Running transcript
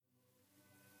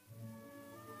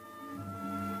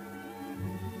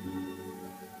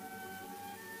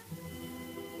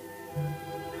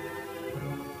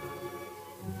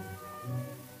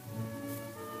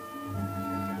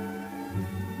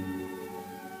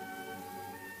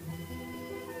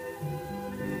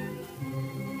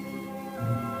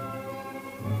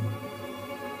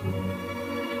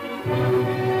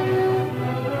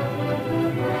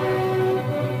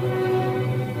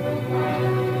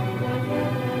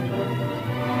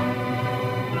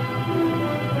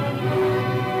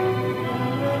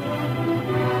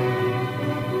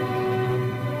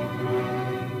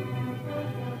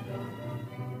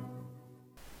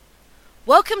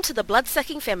Welcome to the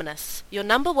Blood-Sucking Feminists, your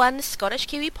number one Scottish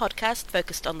Kiwi podcast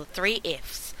focused on the three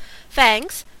Fs.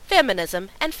 Fangs, feminism,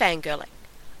 and fangirling.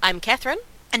 I'm Catherine.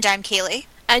 And I'm Kaylee.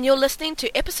 And you're listening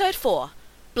to Episode 4,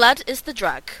 Blood is the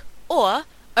Drug, or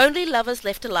Only Lovers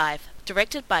Left Alive,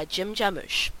 directed by Jim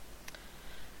Jarmusch.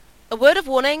 A word of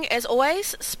warning, as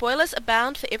always, spoilers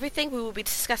abound for everything we will be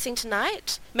discussing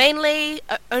tonight, mainly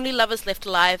Only Lovers Left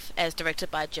Alive, as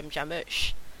directed by Jim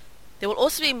Jarmusch. There will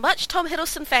also be much Tom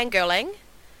Hiddleston fangirling,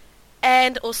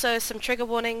 and also some trigger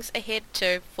warnings ahead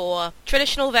too for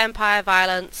traditional vampire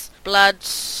violence, blood,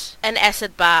 an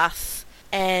acid bath,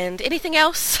 and anything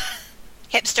else.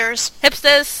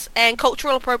 Hipsters, and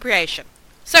cultural appropriation.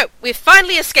 So, we've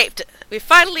finally escaped it. We've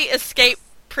finally escaped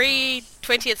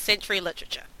pre-20th century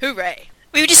literature. Hooray.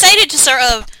 We've decided to sort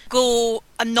of go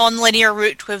a non-linear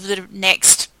route with the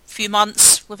next few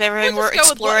months with everything we're exploring.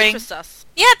 Go with what interests us.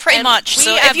 Yeah, pretty much.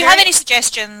 So if you have any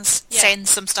suggestions, send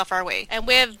some stuff our way. And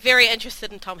we're very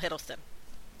interested in Tom Hiddleston.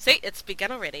 See, it's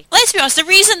begun already. Let's be honest, the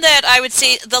reason that I would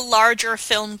say the larger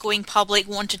film-going public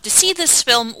wanted to see this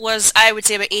film was, I would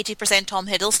say, about 80% Tom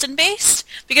Hiddleston based.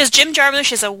 Because Jim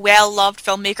Jarmusch is a well-loved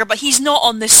filmmaker, but he's not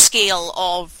on the scale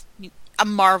of a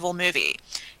Marvel movie.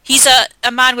 He's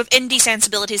a man with indie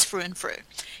sensibilities through and through.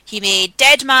 He made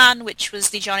Dead Man, which was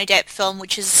the Johnny Depp film,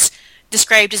 which is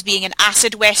described as being an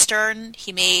acid western.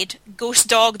 He made Ghost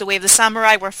Dog, The Way of the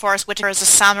Samurai, where Forrest Whitaker is a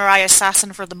samurai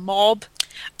assassin for the mob.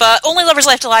 But Only Lovers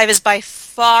Left Alive is by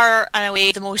far and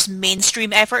away the most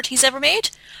mainstream effort he's ever made.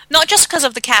 Not just because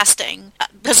of the casting,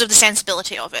 because of the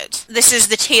sensibility of it. This is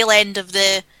the tail end of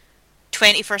the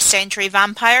 21st century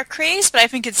vampire craze, but I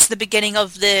think it's the beginning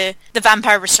of the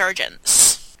vampire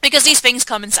resurgence. Because these things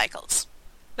come in cycles.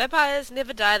 Vampires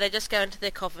never die, they just go into their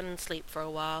coffin and sleep for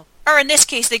a while. Or in this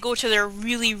case, they go to their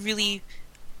really, really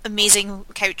amazing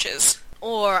couches.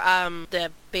 Or their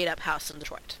beat-up house in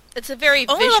Detroit. It's a very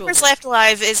Only visual... Lovers Left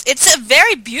Alive it's a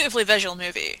very beautifully visual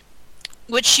movie.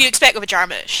 Which you expect with a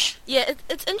Jarmusch. Yeah,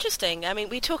 it's interesting. I mean,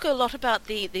 we talk a lot about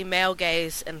the male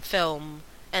gaze in film,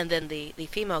 and then the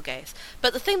female gaze.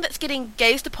 But the thing that's getting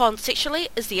gazed upon sexually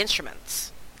is the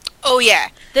instruments. Oh, yeah.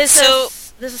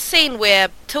 There's a scene where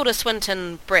Tilda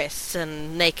Swinton breasts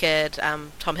and naked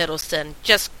Tom Hiddleston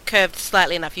just curved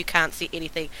slightly enough you can't see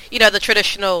anything. You know, the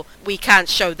traditional, we can't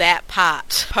show that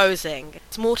part posing.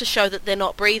 It's more to show that they're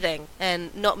not breathing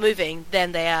and not moving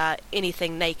than they are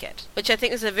anything naked. Which I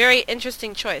think is a very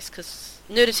interesting choice, because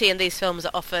nudity in these films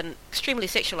are often extremely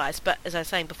sexualized, but as I was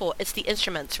saying before, it's the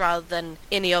instruments rather than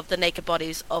any of the naked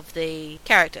bodies of the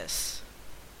characters.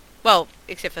 Well,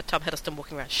 except for Tom Hiddleston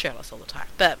walking around shirtless all the time.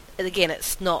 But, again,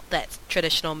 it's not that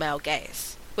traditional male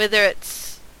gaze. Whether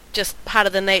it's just part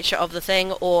of the nature of the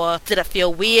thing, or did it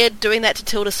feel weird doing that to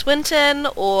Tilda Swinton,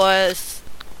 or if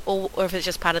it's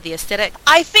just part of the aesthetic.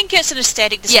 I think it's an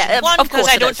aesthetic decision. Yeah, One, of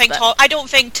course because I don't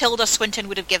think Tilda Swinton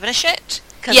would have given a shit,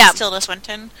 because it's Tilda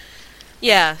Swinton.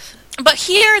 Yeah. But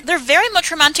here, they're very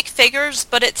much romantic figures,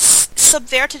 but it's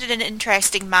subverted in an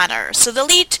interesting manner. So the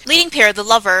leading pair, the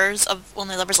lovers of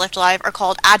Only Lovers Left Alive, are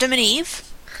called Adam and Eve.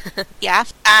 Yeah.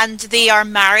 And they are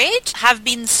married, have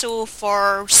been so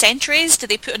for centuries. Did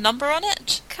they put a number on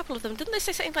it? A couple of them. Didn't they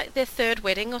say something like their third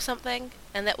wedding or something?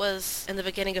 And that was in the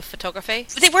beginning of photography?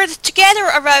 They were together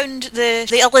around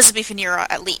the Elizabethan era,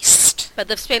 at least. But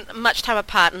they've spent much time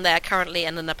apart, and they are currently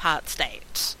in an apart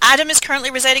state. Adam is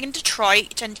currently residing in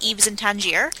Detroit, and Eve is in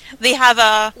Tangier. They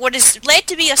have what is led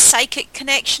to be a psychic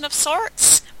connection of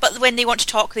sorts, but when they want to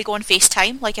talk, they go on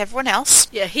FaceTime, like everyone else.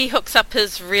 Yeah, he hooks up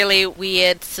his really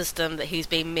weird system that he's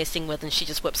been messing with, and she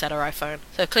just whips out her iPhone.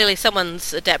 So clearly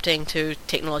someone's adapting to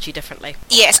technology differently.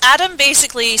 Yes, Adam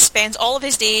basically spends all of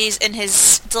his days in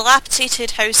his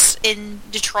dilapidated house in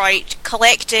Detroit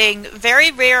collecting very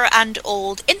rare and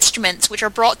old instruments, which are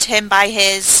brought to him by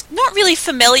his, not really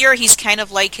familiar, he's kind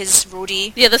of like his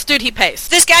roadie. Yeah, this dude he pays.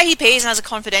 This guy he pays and has a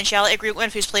confidentiality agreement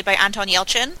with, who's played by Anton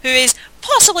Yelchin, who is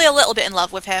possibly a little bit in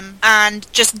love with him,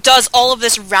 and just does all of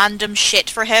this random shit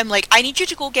for him, like, I need you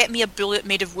to go get me a bullet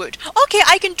made of wood. Okay,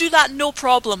 I can do that, no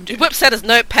problem, dude. He whips out his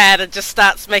notepad and just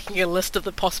starts making a list of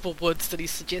the possible woods that he's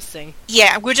suggesting.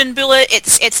 Yeah, wooden bullet,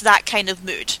 it's that kind of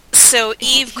mood. So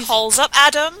Eve calls up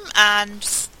Adam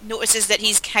and notices that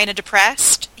he's kind of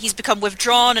depressed. He's become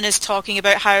withdrawn and is talking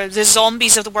about how the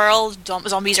zombies of the world,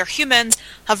 zombies are humans,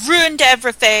 have ruined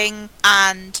everything,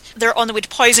 and they're on the way to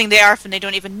poisoning the earth and they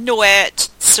don't even know it.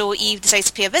 So Eve decides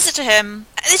to pay a visit to him.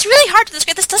 It's really hard to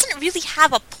describe. This doesn't really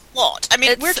have a plot. I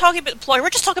mean, we're talking about the plot. We're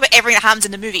just talking about everything that happens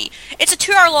in the movie. It's a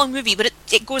 2-hour-long movie, but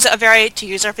it goes at a very, to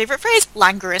use our favourite phrase,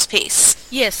 languorous pace.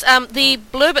 Yes, the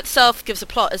blurb itself gives a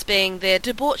plot as being their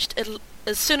debauched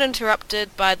is soon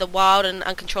interrupted by the wild and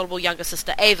uncontrollable younger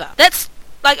sister Ava. That's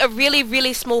like a really,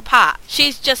 really small part.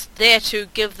 She's just there to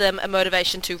give them a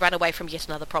motivation to run away from yet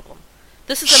another problem.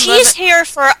 This is a She's here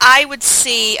for, I would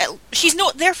say, she's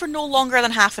not there for no longer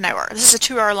than half an hour. This is a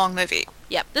 2-hour long movie.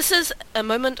 Yep, this is a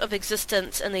moment of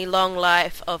existence in the long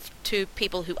life of two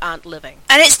people who aren't living.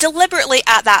 And it's deliberately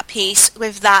at that pace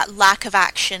with that lack of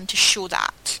action to show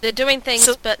that. They're doing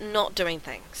things, but not doing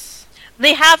things.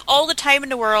 They have all the time in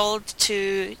the world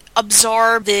to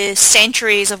absorb the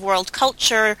centuries of world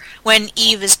culture. When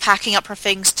Eve is packing up her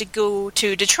things to go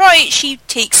to Detroit, she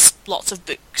takes lots of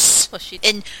books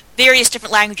in various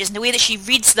different languages. And the way that she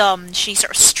reads them, she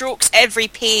sort of strokes every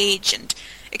page and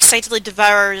excitedly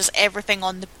devours everything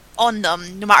on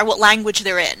them, no matter what language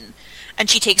they're in. And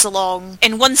she takes along,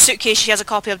 in one suitcase she has a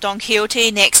copy of Don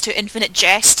Quixote next to Infinite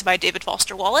Jest by David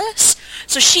Foster Wallace.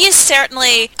 So she is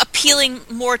certainly appealing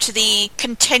more to the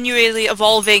continually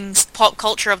evolving pop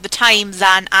culture of the time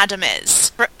than Adam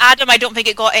is. For Adam, I don't think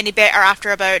it got any better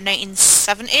after about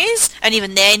 1970s, and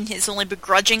even then it's only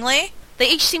begrudgingly. They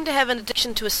each seem to have an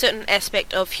addiction to a certain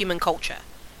aspect of human culture.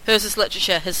 Hers is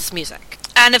literature, his is music.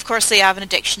 And of course they have an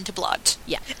addiction to blood.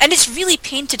 Yeah. And it's really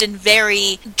painted in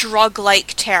very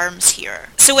drug-like terms here.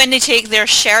 So when they take their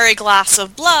sherry glass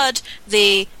of blood,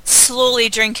 they slowly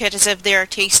drink it as if they're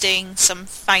tasting some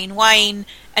fine wine,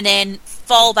 and then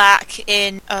fall back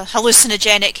in a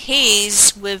hallucinogenic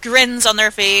haze with grins on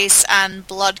their face and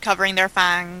blood covering their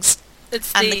fangs.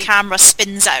 The camera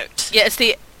spins out. Yeah, it's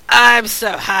the I'm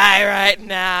so high right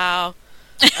now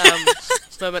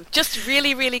moment. Just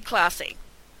really, really classy.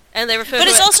 And they refer to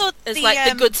it also as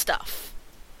the good stuff.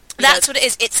 That's what it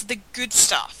is. It's the good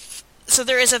stuff. So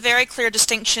there is a very clear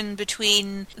distinction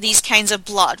between these kinds of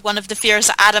blood. One of the fears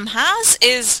that Adam has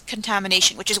is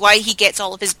contamination, which is why he gets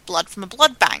all of his blood from a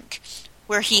blood bank,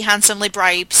 where he handsomely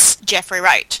bribes Jeffrey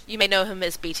Wright. You may know him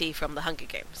as BT from the Hunger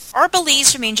Games. Or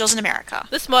Belize from Angels in America.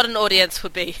 This modern audience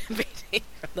would be BT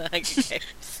from the Hunger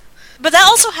Games. But that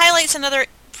also highlights another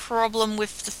problem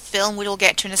with the film we'll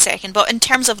get to in a second. But in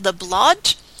terms of the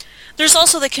blood, there's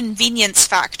also the convenience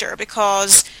factor,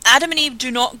 because Adam and Eve do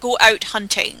not go out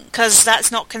hunting, because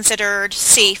that's not considered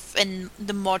safe in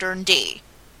the modern day.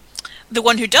 The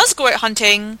one who does go out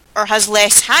hunting, or has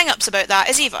less hang-ups about that,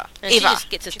 is Eva. And Eva. She just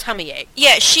gets a tummy ache.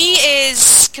 Yeah, she's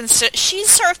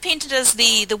sort of painted as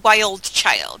the wild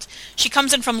child. She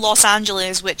comes in from Los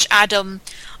Angeles, which Adam,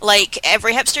 like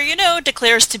every hipster you know,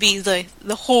 declares to be the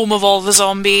home of all the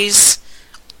zombies.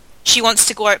 She wants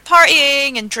to go out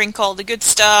partying and drink all the good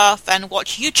stuff and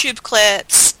watch YouTube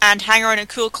clips and hang around in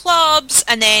cool clubs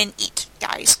and then eat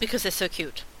guys. Because they're so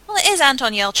cute. Well, it is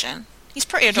Anton Yelchin. He's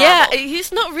pretty adorable. Yeah,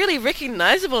 he's not really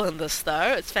recognisable in this,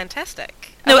 though. It's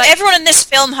fantastic. No, everyone in this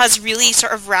film has really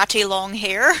sort of ratty long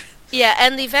hair. Yeah,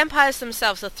 and the vampires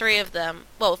themselves, the 4 of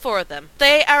them,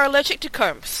 they are allergic to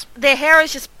combs. Their hair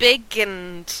is just big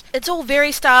and it's all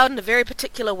very styled in a very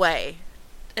particular way.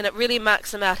 And it really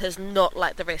marks them out as not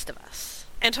like the rest of us.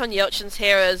 Anton Yelchin's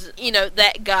hair is,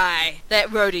 that guy, that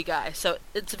roadie guy. So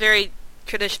it's very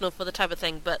traditional for the type of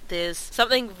thing, but there's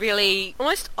something really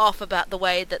almost off about the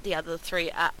way that the other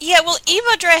three are. Yeah, well,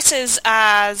 Eva dresses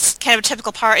as kind of a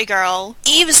typical party girl.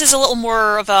 Eve's is a little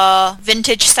more of a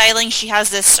vintage styling. She has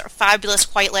this sort of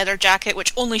fabulous white leather jacket,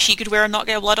 which only she could wear and not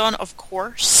get blood on, of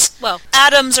course. Well,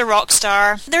 Adam's a rock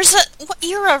star. What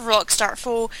era of rock star?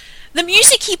 The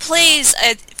music he plays,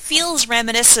 it feels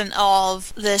reminiscent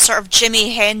of the sort of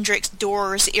Jimi Hendrix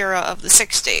Doors era of the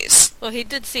 60s. Well, he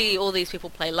did see all these people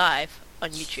play live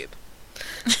on YouTube.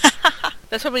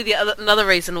 That's probably another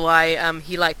reason why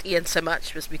he liked Ian so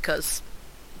much, was because,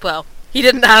 well, he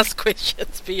didn't ask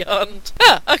questions beyond,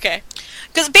 okay.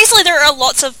 Because basically there are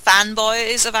lots of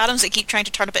fanboys of Adam's that keep trying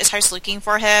to turn up at his house looking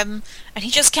for him, and he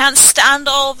just can't stand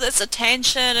all of this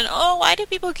attention, and why do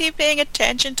people keep paying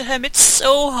attention to him? It's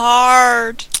so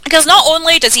hard. Because not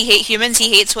only does he hate humans,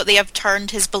 he hates what they have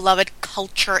turned his beloved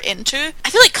culture into. I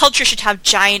feel like culture should have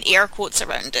giant air quotes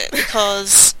around it,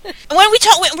 because when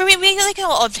we make like a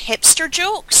lot of hipster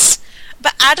jokes,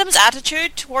 but Adam's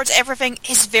attitude towards everything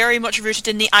is very much rooted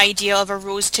in the idea of a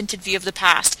rose-tinted view of the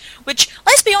past, which,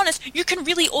 let's be honest, you can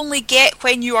really only get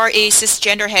when you are a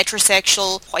cisgender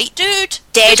heterosexual white dude,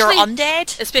 dead or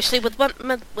undead. Especially with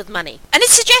money. And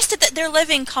it's suggested that they're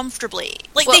living comfortably.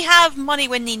 They have money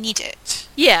when they need it.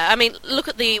 Yeah, I mean, look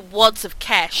at the wads of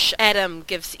cash Adam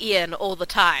gives Ian all the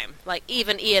time. Like,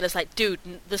 even Ian is like, dude,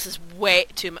 this is way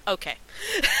too much. Okay.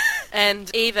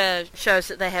 And Eva shows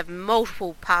that they have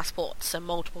multiple passports and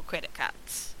multiple credit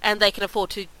cards. And they can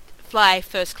afford to fly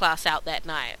first class out that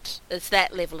night. It's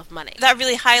that level of money. That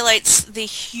really highlights the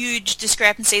huge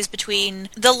discrepancies between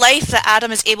the life that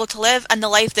Adam is able to live and the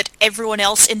life that everyone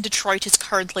else in Detroit is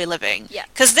currently living. Yeah.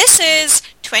 Because this is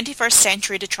 21st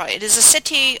century Detroit. It is a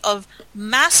city of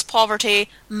mass poverty,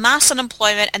 mass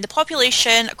unemployment, and the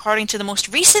population, according to the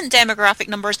most recent demographic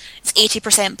numbers, is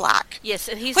 80% black. Yes,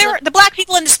 and the black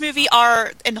people in this movie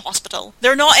are in the hospital.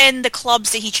 They're not in the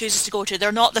clubs that he chooses to go to.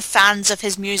 They're not the fans of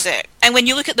his music. And when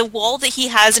you look at the wall that he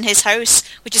has in his house,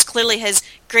 which is clearly his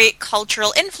great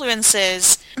cultural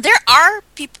influences, there are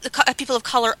people of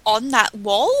colour on that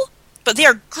wall, but they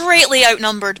are greatly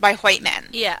outnumbered by white men.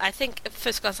 Yeah, I think at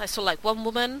first glance I saw like one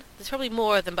woman. There's probably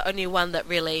more of them, but only one that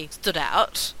really stood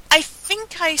out. I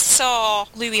think I saw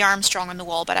Louis Armstrong on the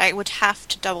wall, but I would have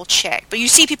to double check. But you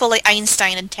see people like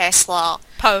Einstein and Tesla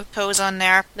pose on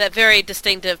there. That very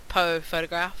distinctive Poe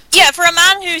photograph. Yeah, for a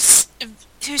man whose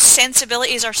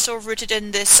sensibilities are so rooted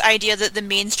in this idea that the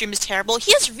mainstream is terrible,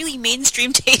 he has really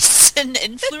mainstream tastes and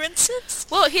influences.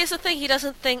 Well, here's the thing, he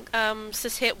doesn't think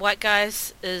cis-het white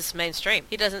guys is mainstream.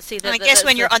 He doesn't see that... And I guess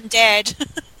when you're undead...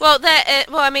 Well,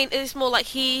 I mean, it's more like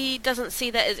he doesn't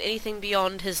see that as anything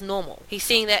beyond his normal. He's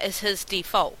seeing that as his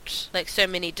default, like so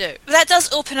many do. That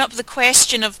does open up the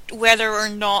question of whether or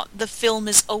not the film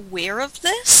is aware of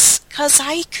this, because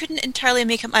I couldn't entirely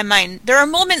make up my mind. There are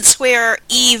moments where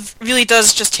Eve really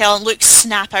does just tell Luke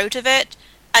snap out of it.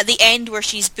 At the end where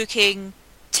she's booking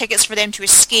tickets for them to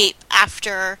escape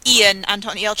after Ian,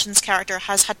 Anthony Yelchin's character,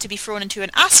 has had to be thrown into an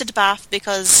acid bath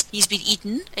because he's been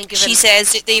eaten. She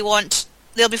says that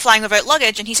they'll be flying without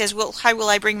luggage, and he says, well, how will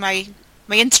I bring my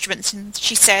instruments? And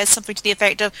she says something to the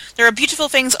effect of, there are beautiful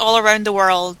things all around the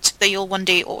world that you'll one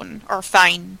day own or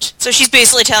find. So she's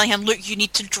basically telling him, look, you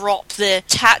need to drop the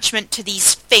attachment to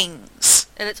these things.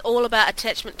 And it's all about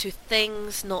attachment to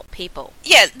things, not people.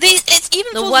 Yeah, it's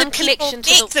even the though one the connection people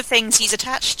to make the things he's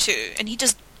attached to, and he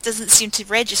just doesn't seem to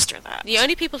register that. The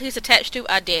only people he's attached to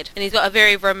are dead, and he's got a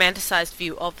very romanticized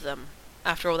view of them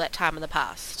after all that time in the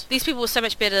past. These people were so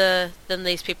much better than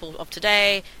these people of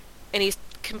today, and he's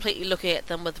completely looking at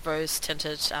them with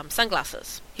rose-tinted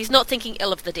sunglasses. He's not thinking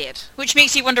ill of the dead. Which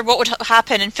makes you wonder what would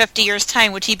happen in 50 years'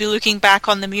 time. Would he be looking back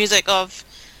on the music of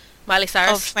Miley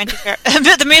Cyrus?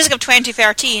 The music of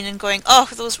 2013 and going, oh,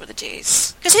 those were the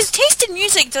days. Because his taste in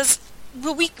music does...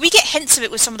 Well, we get hints of it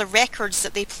with some of the records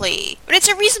that they play, but it's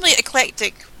a reasonably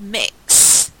eclectic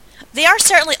mix. They are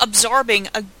certainly absorbing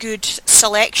a good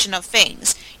selection of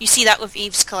things. You see that with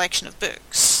Eve's collection of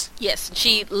books. Yes, and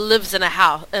she lives in a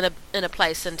house, in a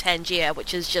place in Tangier,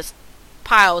 which is just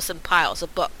piles and piles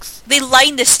of books. They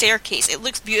line the staircase. It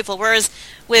looks beautiful, whereas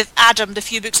with Adam, the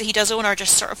few books that he does own are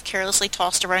just sort of carelessly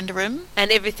tossed around the room.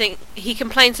 And everything, he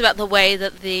complains about the way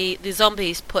that the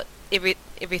zombies put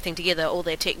everything together, all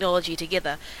their technology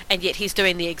together, and yet he's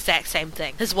doing the exact same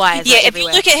thing. His wires are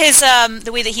everywhere. If you look at his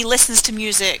the way that he listens to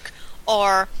music,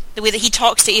 or the way that he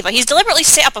talks to Eva, he's deliberately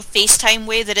set up a FaceTime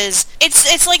way that is...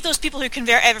 It's like those people who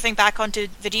convert everything back onto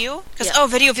video, because,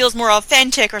 video feels more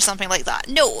authentic or something like that.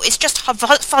 No, it's just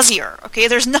fuzzier, okay?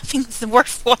 There's nothing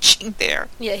worth watching there.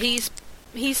 Yeah,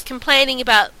 he's complaining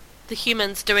about the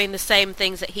humans doing the same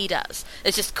things that he does.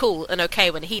 It's just cool and okay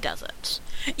when he does it.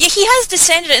 Yeah, he has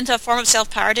descended into a form of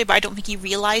self-parody, but I don't think he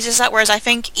realises that, whereas I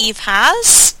think Eve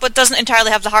has, but doesn't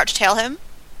entirely have the heart to tell him.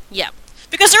 Yeah.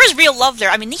 Because there is real love there.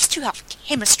 I mean, these two have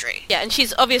chemistry. Yeah, and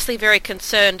she's obviously very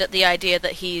concerned at the idea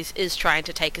that he is trying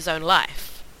to take his own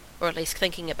life, or at least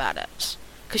thinking about it.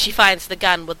 Because she finds the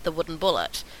gun with the wooden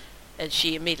bullet, and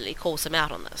she immediately calls him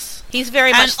out on this. He's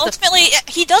very much... And ultimately,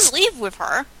 he does leave with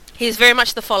her. He's very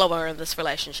much the follower in this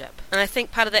relationship. And I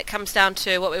think part of that comes down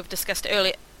to what we've discussed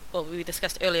earlier. Well, we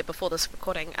discussed earlier before this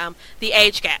recording, the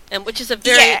age gap, and which is a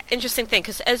very interesting thing,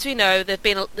 because as we know,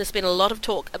 there's been a lot of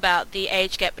talk about the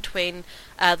age gap between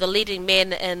the leading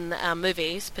men in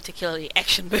movies, particularly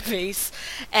action movies,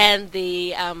 and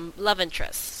the love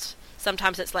interests.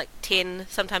 Sometimes it's like 10,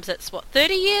 sometimes it's,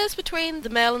 30 years between the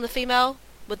male and the female,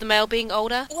 with the male being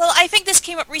older? Well, I think this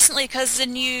came up recently because the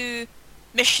new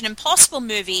Mission Impossible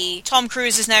movie, Tom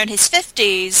Cruise is now in his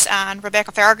 50s, and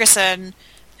Rebecca Ferguson,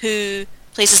 who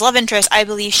plays his love interest, I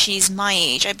believe she's my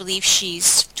age. I believe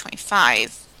she's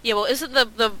 25. Yeah, well, isn't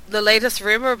the latest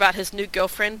rumour about his new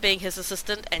girlfriend being his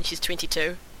assistant, and she's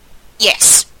 22?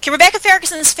 Yes. Okay, Rebecca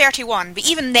Ferguson's 31, but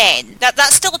even then,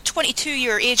 that's still a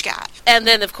 22-year age gap. And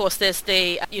then, of course, there's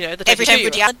the 22-year-old. Every time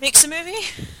Woody Allen makes a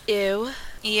movie? Ew.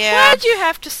 Yeah. Why'd you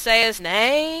have to say his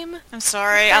name? I'm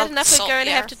sorry. We're going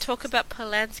to have to talk about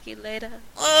Polanski later.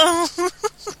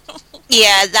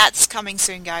 Yeah, that's coming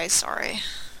soon, guys. Sorry.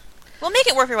 We'll make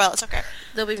it work very well. It's okay.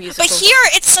 There'll be musicals. But here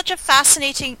it's such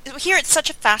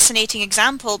a fascinating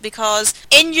example because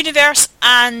in universe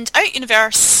and out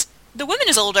universe, The woman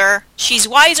is older, she's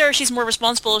wiser, she's more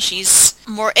responsible, she's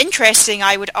more interesting,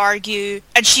 I would argue,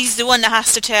 and she's the one that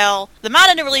has to tell the man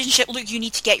in a relationship, look, you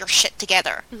need to get your shit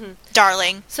together,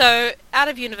 darling. So, out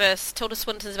of universe, Tilda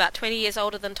Swinton's about 20 years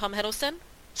older than Tom Hiddleston?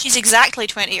 She's exactly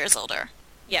 20 years older.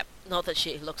 Yep, not that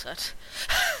she looks it.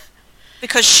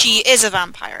 Because she is a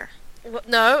vampire.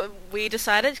 No, we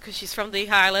decided, because she's from the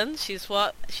Highlands, she's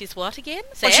what again?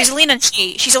 Well, she's a lean and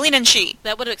she. She's a lean and she.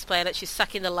 That would explain it. She's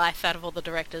sucking the life out of all the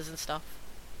directors and stuff.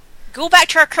 Go back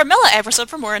to our Carmilla episode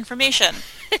for more information.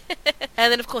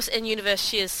 And then, of course, in universe,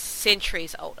 she is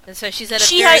centuries older, and so she's at a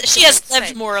she has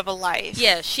lived more of a life.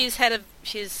 Yeah, she's at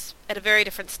a very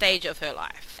different stage of her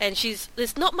life, and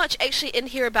there's not much actually in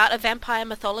here about a vampire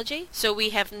mythology, so we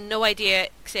have no idea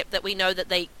except that we know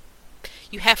that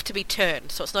you have to be turned,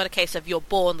 so it's not a case of you're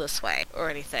born this way or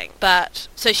anything. But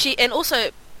so and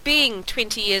also being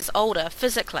 20 years older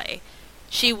physically,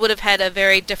 she would have had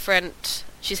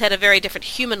she's had a very different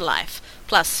human life.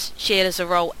 Plus, she has a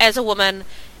role as a woman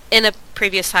in a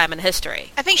previous time in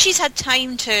history. I think she's had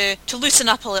time to loosen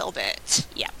up a little bit.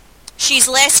 Yeah. She's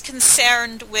less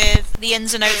concerned with the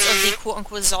ins and outs of the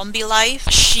quote-unquote zombie life.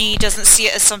 She doesn't see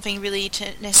it as something really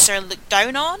to necessarily look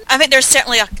down on. I think there's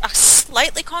certainly a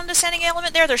slightly condescending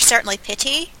element there. There's certainly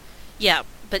pity. Yeah,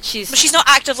 but she's not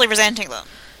actively resenting them.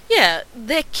 Yeah,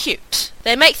 they're cute.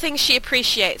 They make things she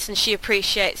appreciates, and she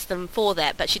appreciates them for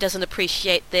that, but she doesn't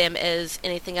appreciate them as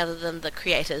anything other than the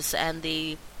creators and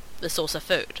the source of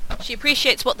food. She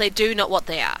appreciates what they do, not what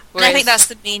they are. And I think that's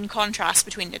the main contrast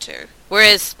between the two.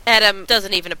 Whereas Adam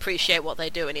doesn't even appreciate what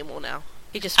they do anymore now.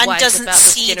 He just whines about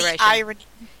this generation. The irony.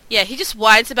 Yeah, he just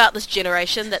whines about this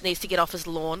generation that needs to get off his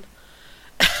lawn.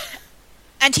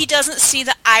 And he doesn't see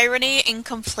the irony in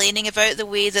complaining about the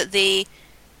way that they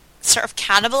sort of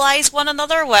cannibalize one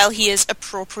another while he is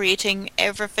appropriating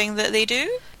everything that they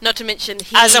do. Not to mention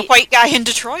as a white guy in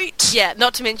Detroit. Yeah,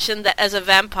 not to mention that as a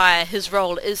vampire, his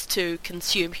role is to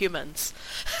consume humans.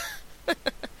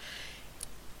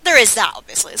 There is that,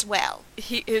 obviously, as well.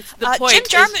 Jim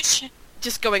Jarmusch is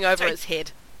just going over his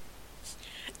head.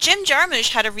 Jim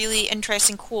Jarmusch had a really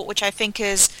interesting quote, which I think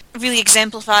really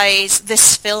exemplifies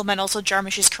this film and also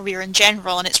Jarmusch's career in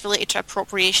general, and it's related to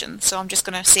appropriation, so I'm just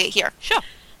going to say it here. Sure.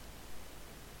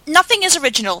 Nothing is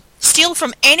original. Steal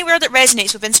from anywhere that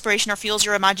resonates with inspiration or fuels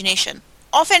your imagination.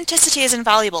 Authenticity is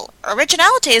invaluable.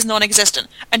 Originality is non-existent.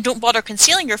 And don't bother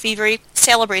concealing your thievery.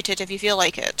 Celebrate it if you feel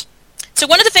like it. So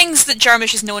one of the things that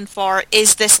Jarmusch is known for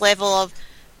is this level of,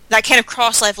 that kind of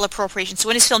cross-level appropriation. So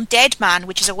in his film Dead Man,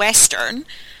 which is a western,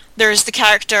 there's the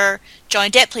character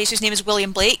Johnny Depp plays, whose name is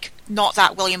William Blake, not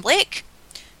that William Blake,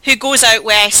 who goes out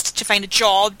west to find a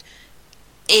job,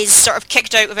 is sort of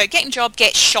kicked out without getting a job,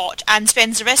 gets shot, and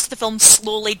spends the rest of the film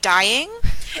slowly dying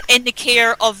in the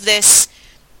care of this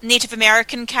Native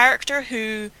American character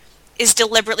who is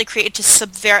deliberately created to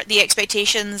subvert the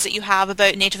expectations that you have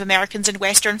about Native Americans in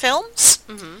Western films.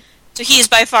 Mm-hmm. So he is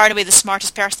by far and away the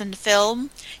smartest person in the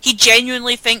film. He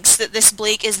genuinely thinks that this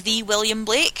Blake is the William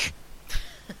Blake,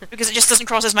 because it just doesn't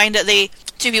cross his mind that the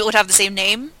two people would have the same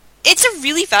name. It's a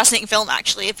really fascinating film,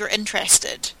 actually, if you're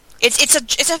interested.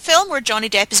 It's a film where Johnny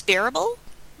Depp is bearable.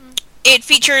 It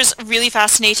features a really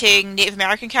fascinating Native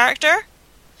American character,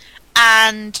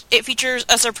 and it features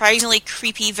a surprisingly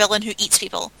creepy villain who eats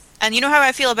people. And you know how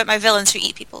I feel about my villains who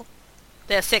eat people.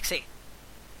 They're sexy.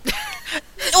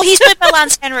 Oh, he's played by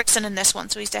Lance Henriksen in this one,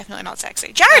 so he's definitely not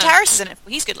sexy. Jared Harris is in it.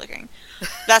 He's good looking.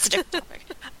 That's a different topic.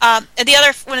 And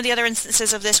one of the other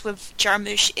instances of this with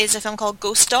Jarmusch is a film called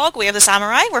Ghost Dog, Way of the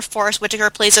Samurai, where Forrest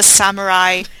Whitaker plays a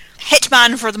samurai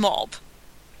hitman for the mob.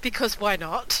 Because why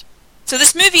not? So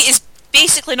this movie is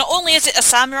basically, not only is it a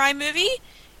samurai movie,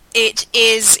 it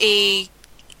is a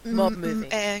mob movie.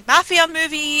 A mafia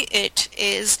movie. It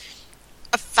is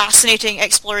a fascinating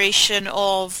exploration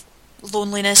of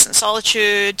loneliness and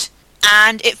solitude,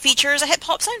 and it features a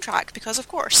hip-hop soundtrack, because of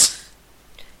course.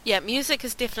 Yeah, music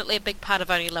is definitely a big part of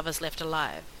Only Lovers Left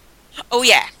Alive. Oh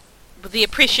yeah. With the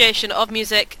appreciation of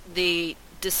music, the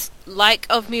dislike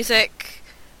of music,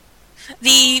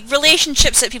 the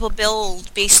relationships that people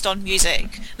build based on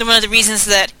music. One of the reasons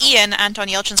that Ian, Anton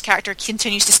Yelchin's character,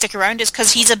 continues to stick around is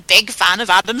because he's a big fan of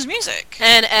Adam's music.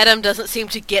 And Adam doesn't seem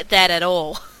to get that at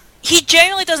all. He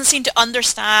genuinely doesn't seem to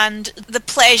understand the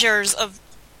pleasures of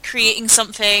creating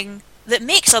something that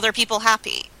makes other people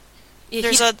happy. Yeah,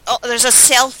 there's a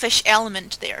selfish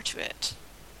element there to it.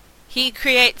 He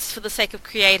creates for the sake of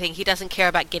creating. He doesn't care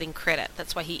about getting credit.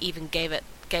 That's why he even gave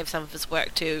some of his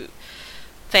work to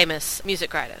famous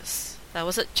music writers.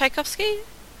 Was it Tchaikovsky?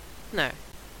 No.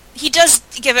 He does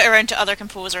give it around to other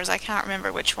composers. I can't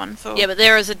remember which one. Yeah, but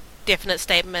there is a definite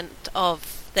statement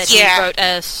of that he wrote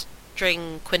a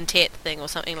string quintet thing or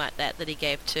something like that he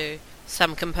gave to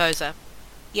some composer.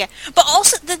 Yeah, but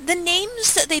also the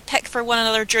names that they pick for one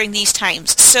another during these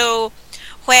times. So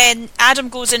when Adam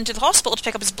goes into the hospital to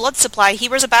pick up his blood supply, he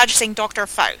wears a badge saying Dr.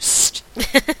 Faust.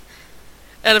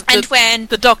 And when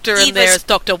the doctor in there is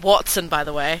Dr. Watson, by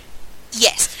the way.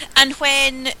 Yes, and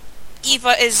when Eve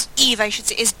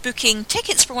is booking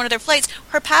tickets for one of their flights,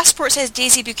 her passport says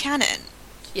Daisy Buchanan.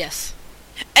 Yes.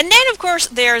 And then, of course,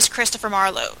 there's Christopher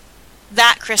Marlowe.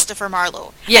 That Christopher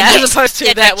Marlowe. Yeah, as opposed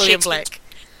to that William Blake.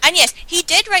 And yes, he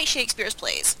did write Shakespeare's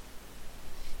plays.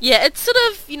 Yeah, it's sort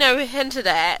of, hinted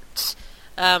at,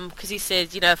 because he said,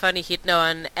 if only he'd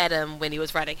known Adam when he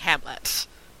was writing Hamlet.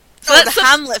 So the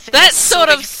Hamlet thing that sort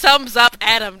of sums up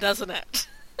Adam, doesn't it?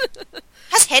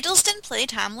 Has Hiddleston played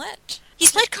Hamlet?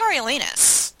 He's played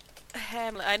Coriolanus.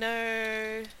 Hamlet, I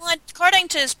know... Well, according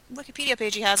to his Wikipedia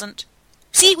page, he hasn't.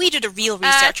 See, we did a real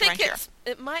research around here.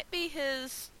 It might be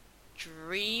his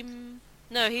dream...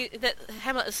 No,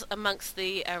 Hamlet is amongst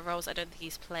the roles I don't think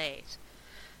he's played.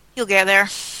 He'll get there.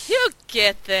 He'll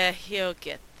get there.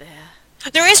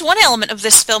 There is one element of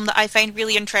this film that I find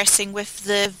really interesting with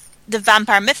the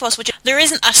vampire mythos, which there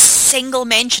isn't a single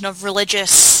mention of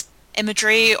religious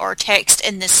imagery or text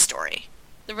in this story.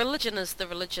 The religion is the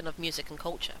religion of music and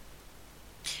culture.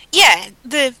 Yeah,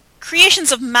 the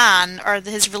creations of man are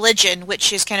his religion,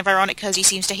 which is kind of ironic because he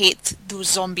seems to hate those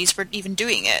zombies for even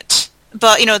doing it.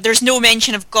 But, there's no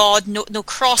mention of God, no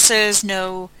crosses,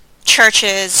 no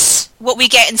churches. What we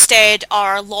get instead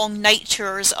are long night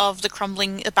tours of the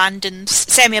crumbling,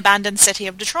 semi-abandoned city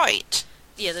of Detroit.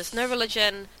 Yeah, there's no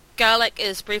religion. Garlic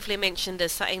is briefly mentioned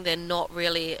as something they're not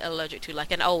really allergic to,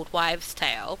 like an old wives'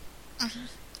 tale. Mm-hmm.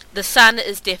 The sun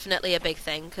is definitely a big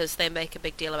thing, because they make a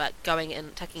big deal about tucking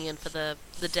in for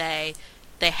the day.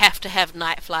 They have to have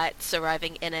night flights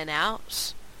arriving in and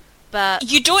out.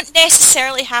 But you don't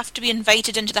necessarily have to be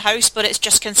invited into the house, but it's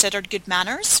just considered good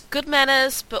manners. Good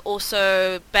manners, but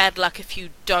also bad luck if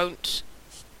you don't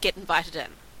get invited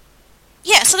in.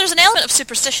 Yeah, so there's an element of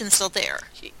superstition still there.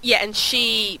 And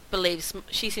she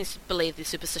seems to believe the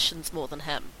superstitions more than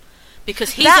him.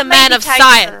 Because he's a man of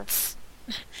science.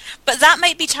 But that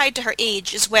might be tied to her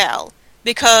age as well,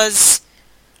 because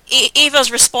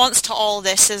Ava's response to all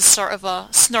this is sort of a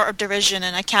snort of derision,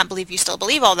 and I can't believe you still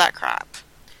believe all that crap.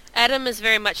 Adam is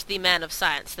very much the man of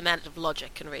science, the man of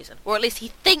logic and reason. Or at least he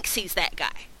thinks he's that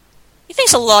guy. He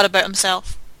thinks a lot about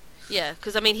himself. Yeah,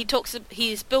 because,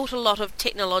 he's built a lot of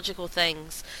technological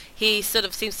things. He sort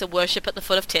of seems to worship at the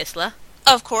foot of Tesla.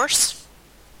 Of course.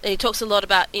 And he talks a lot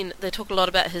about, they talk a lot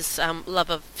about his love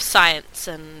of science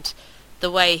and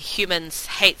the way humans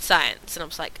hate science. And I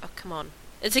was like, oh, come on.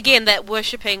 It's again that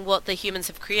worshipping what the humans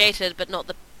have created, but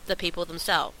not the people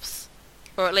themselves.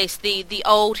 Or at least the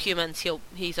old humans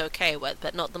he's okay with,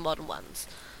 but not the modern ones.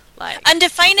 And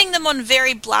defining them on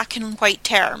very black and white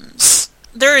terms.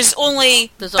 There is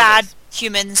only bad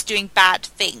humans doing bad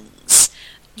things.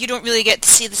 You don't really get to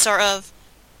see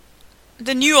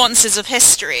the nuances of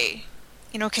history.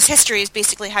 Because history is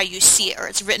basically how you see it, or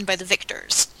it's written by the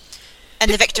victors. And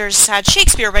the victors had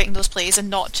Shakespeare writing those plays and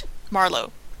not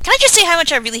Marlowe. Can I just say how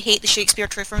much I really hate the Shakespeare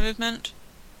truther movement?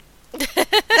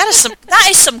 That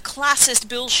is some classist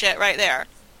bullshit right there.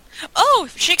 Oh,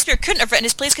 Shakespeare couldn't have written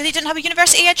his plays because he didn't have a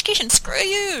university education. Screw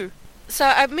you! So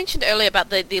I mentioned earlier about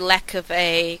the lack of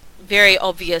a very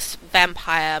obvious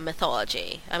vampire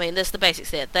mythology. There's the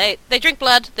basics there. They drink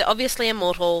blood, they're obviously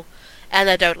immortal, and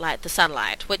they don't like the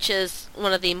sunlight, which is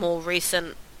one of the more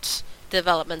recent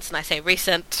developments, and I say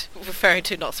recent, referring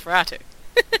to Nosferatu.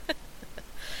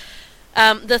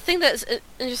 The thing that's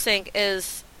interesting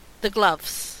is the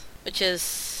gloves, which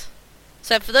is...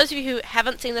 So for those of you who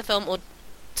haven't seen the film or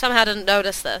somehow didn't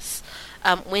notice this,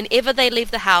 whenever they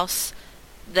leave the house,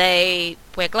 they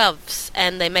wear gloves,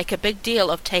 and they make a big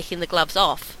deal of taking the gloves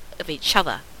off of each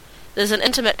other. There's an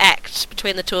intimate act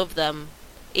between the two of them,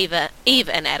 Eve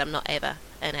and Adam, not Ava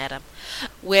and Adam,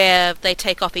 where they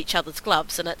take off each other's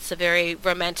gloves, and it's a very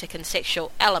romantic and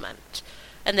sexual element.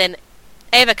 And then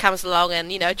Ava comes along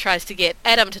and, tries to get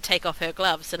Adam to take off her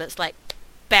gloves, and it's like,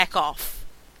 back off.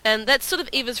 And that's sort of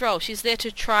Eva's role. She's there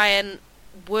to try and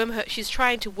she's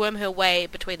trying to worm her way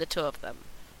between the two of them.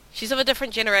 She's of a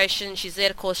different generation. She's there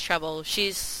to cause trouble.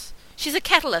 She's a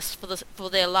catalyst for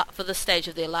the stage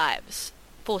of their lives,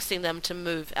 forcing them to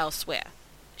move elsewhere.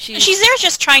 She's there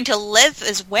just trying to live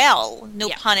as well, no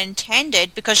pun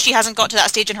intended, because she hasn't got to that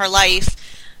stage in her life,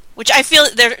 which I feel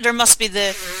there must be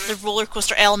the roller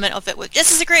coaster element of it. Which,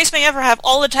 this is the greatest thing I ever have,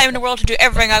 all the time in the world to do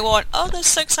everything I want. Oh, this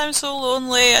sucks, I'm so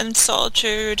lonely, and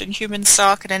solitude, and humans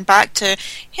suck, and then back to,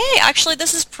 hey, actually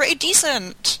this is pretty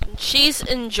decent. She's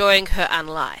enjoying her own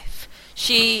life.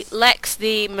 She lacks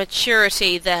the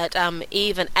maturity that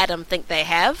Eve and Adam think they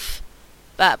have,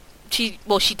 but she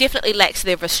definitely lacks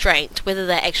their restraint. Whether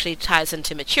that actually ties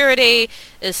into maturity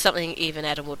is something Eve and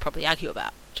Adam would probably argue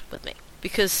about with me.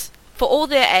 Because for all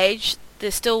their age,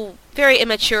 they're still very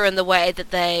immature in the way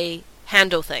that they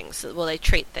handle things, well, they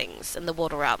treat things in the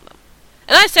world around them.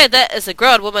 And I say that as a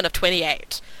grown woman of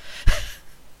 28.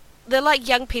 They're like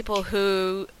young people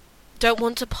who don't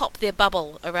want to pop their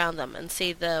bubble around them and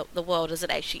see the world as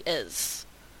it actually is.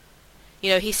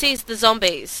 You know, he sees the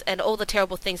zombies and all the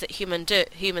terrible things that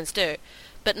humans do,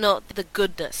 but not the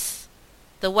goodness.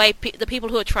 The way the people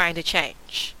who are trying to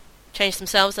change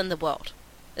themselves and the world.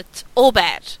 It's all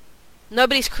bad.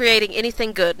 Nobody's creating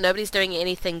anything good. Nobody's doing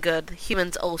anything good.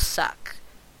 Humans all suck.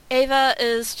 Ava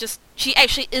is just... She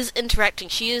actually is interacting.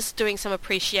 She is doing some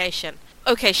appreciation.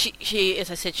 Okay, she, as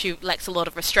I said, she lacks a lot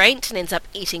of restraint and ends up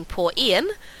eating poor Ian.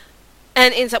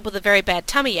 And ends up with a very bad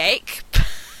tummy ache.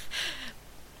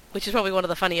 Which is probably one of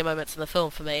the funnier moments in the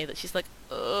film for me. That she's like,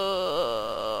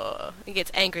 ugh. And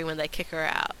gets angry when they kick her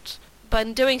out. But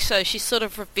in doing so, she sort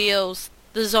of reveals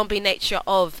the zombie nature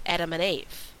of Adam and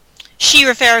Eve. She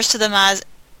refers to them as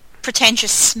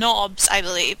pretentious snobs, I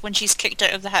believe, when she's kicked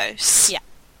out of the house. Yeah.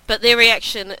 But their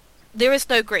reaction, there is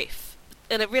no grief.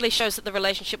 And it really shows that the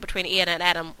relationship between Ian and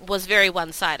Adam was very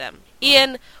one-sided.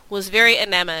 Ian was very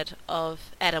enamored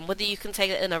of Adam, whether you can take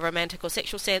it in a romantic or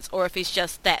sexual sense, or if he's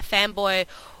just that fanboy,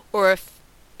 or if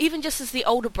even just as the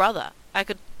older brother. I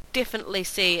could definitely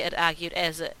see it argued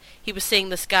as he was seeing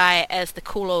this guy as the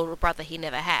cool older brother he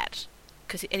never had.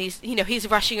 And he's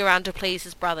rushing around to please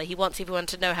his brother. He wants everyone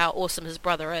to know how awesome his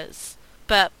brother is.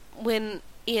 But when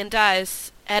Ian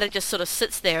dies, Adam just sort of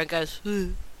sits there and goes,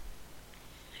 ooh.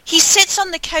 He sits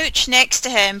on the couch next to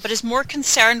him, but is more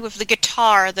concerned with the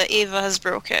guitar that Ava has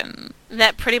broken.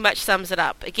 That pretty much sums it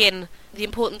up. Again, the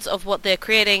importance of what they're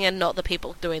creating and not the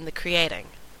people doing the creating.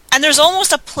 And there's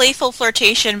almost a playful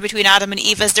flirtation between Adam and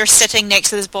Eve as they're sitting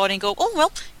next to this body and go, oh,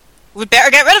 well, we'd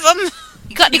better get rid of him.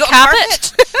 You got any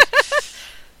carpet?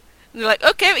 They're like,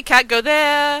 okay, we can't go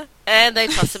there. And they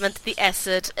toss him into the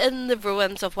acid in the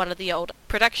ruins of one of the old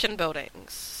production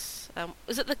buildings.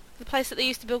 Was it the place that they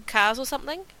used to build cars or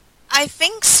something? I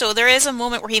think so. There is a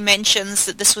moment where he mentions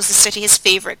that this was the city his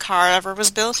favourite car ever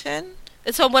was built in.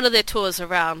 It's on one of their tours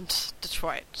around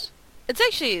Detroit. It's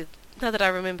actually, now that I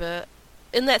remember,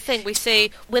 in that thing we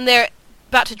see when they're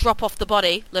about to drop off the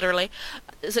body, literally,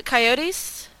 is it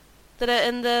coyotes that are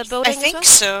in the building? I think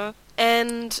so.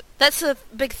 And that's a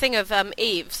big thing of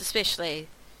Eve's, especially.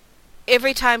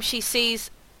 Every time she sees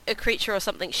a creature or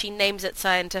something, she names it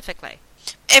scientifically.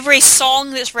 Every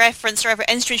song that's referenced or every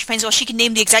instrument she finds, well, she can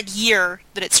name the exact year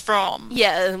that it's from.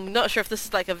 Yeah, I'm not sure if this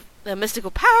is like a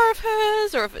mystical power of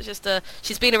hers, or if it's just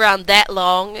she's been around that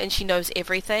long and she knows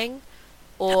everything.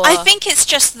 Or I think it's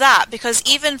just that, because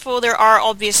even though there are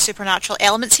obvious supernatural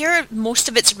elements here, most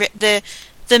of it's the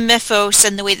mythos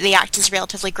and the way that they act is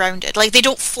relatively grounded. Like, they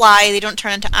don't fly, they don't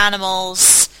turn into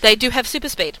animals. They do have super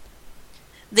speed.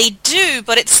 They do,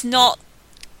 but it's not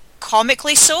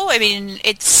comically so. I mean,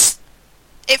 I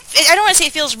don't want to say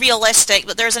it feels realistic,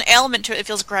 but there's an element to it that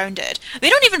feels grounded. They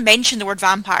don't even mention the word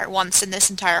vampire once in this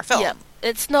entire film. Yeah,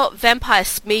 it's not vampire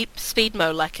speed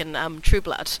mode like in True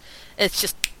Blood. It's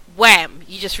just wham!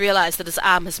 You just realise that his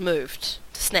arm has moved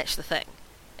to snatch the thing.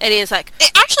 And Ian's like...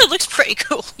 It actually looks pretty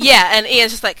cool. Yeah, and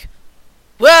Ian's just like,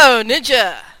 whoa,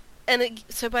 ninja! And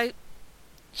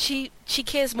she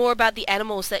cares more about the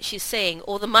animals that she's seeing,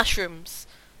 or the mushrooms,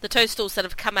 the toadstools that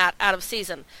have come out of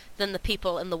season, than the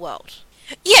people in the world.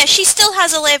 Yeah, she still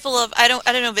has a level of, I don't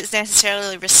know if it's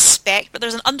necessarily respect, but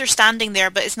there's an understanding there,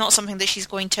 but it's not something that she's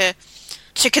going to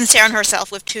concern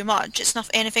herself with too much. It's not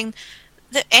anything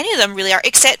that any of them really are,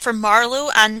 except for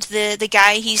Marlowe and the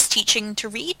guy he's teaching to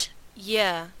read.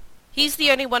 Yeah. He's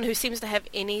the only one who seems to have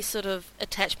any sort of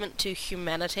attachment to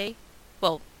humanity.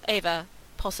 Well, Ava,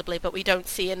 possibly, but we don't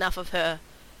see enough of her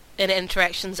in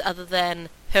interactions other than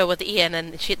her with Ian,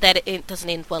 and that doesn't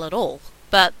end well at all.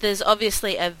 But there's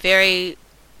obviously a very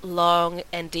long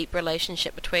and deep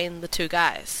relationship between the two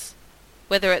guys.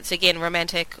 Whether it's, again,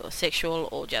 romantic or sexual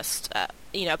or just,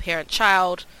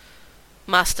 parent-child,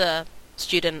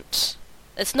 master-student.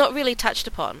 It's not really touched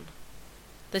upon.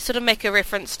 They sort of make a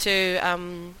reference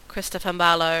to Christopher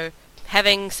Marlowe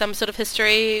having some sort of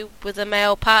history with a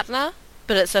male partner,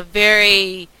 but it's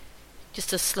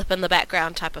just a slip in the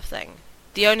background type of thing.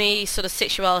 The only sort of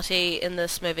sexuality in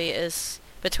this movie is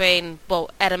between,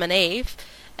 Adam and Eve,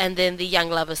 and then the young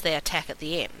lovers they attack at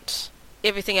the end.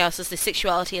 Everything else is the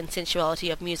sexuality and sensuality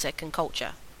of music and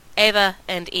culture. Ava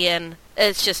and Ian,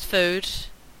 it's just food.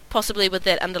 possibly with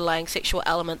that underlying sexual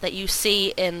element that you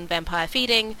see in Vampire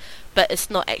Feeding, but it's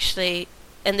not actually...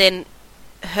 And then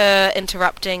her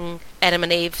interrupting Adam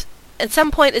and Eve, at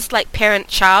some point it's like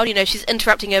parent-child, she's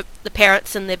interrupting the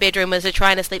parents in their bedroom as they're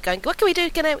trying to sleep, going, what can we do?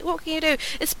 What can you do?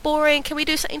 It's boring, can we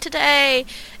do something today?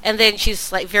 And then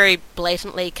she's like very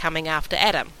blatantly coming after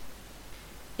Adam.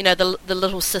 The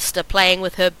little sister playing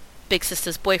with her big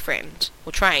sister's boyfriend,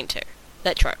 or trying to.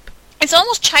 That trope. It's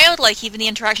almost childlike, even the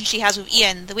interaction she has with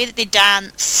Ian, the way that they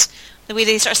dance, the way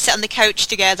they sort of sit on the couch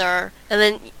together. And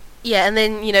then,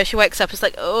 she wakes up, it's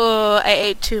like, oh, I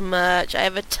ate too much, I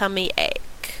have a tummy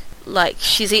ache. Like,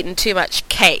 she's eaten too much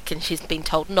cake and she's been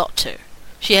told not to.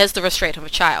 She has the restraint of a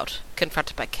child,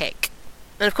 confronted by cake.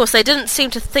 And of course they didn't seem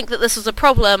to think that this was a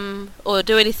problem, or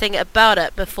do anything about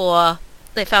it before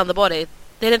they found the body.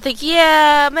 They didn't think,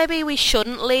 yeah, maybe we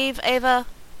shouldn't leave Ava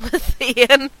with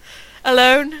Ian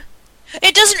alone.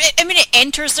 It doesn't... it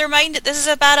enters their mind that this is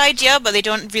a bad idea, but they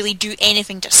don't really do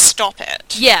anything to stop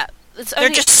it. Yeah. They're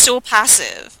just so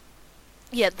passive.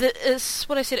 Yeah, it's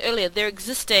what I said earlier. They're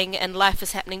existing and life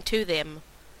is happening to them.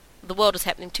 The world is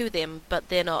happening to them, but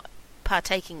they're not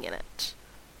partaking in it.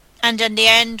 And in the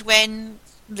end, when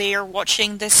they're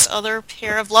watching this other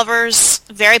pair of lovers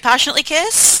very passionately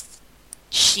kiss,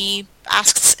 she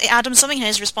asks Adam something, and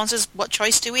his response is, what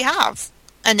choice do we have?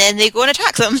 And then they go and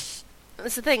attack them.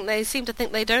 That's the thing, they seem to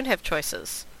think they don't have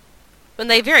choices, when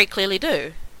they very clearly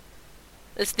do.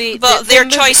 It's their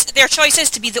choice is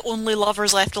to be the only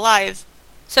lovers left alive.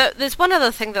 So there's one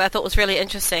other thing that I thought was really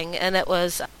interesting, and it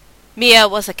was Mia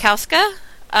Wasikowska.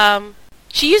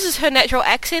 She uses her natural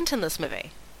accent in this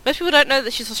movie. Most people don't know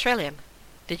that she's Australian.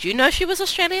 Did you know she was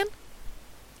Australian?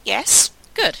 Yes.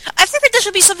 Good. I figured this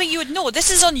would be something you would know.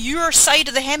 This is on your side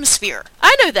of the hemisphere.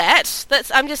 I know that.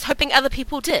 I'm just hoping other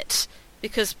people did.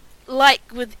 Because, like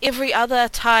with every other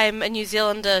time a New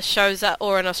Zealander shows up,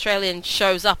 or an Australian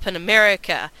shows up in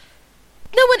America,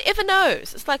 no one ever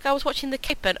knows. It's like I was watching The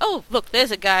Cape and, oh, look,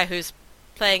 there's a guy who's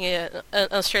playing an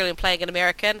Australian playing an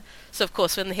American. So, of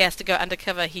course, when he has to go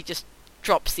undercover, he just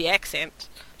drops the accent.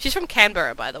 She's from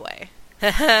Canberra, by the way.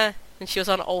 And she was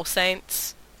on All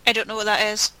Saints. I don't know what that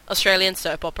is. Australian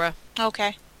soap opera.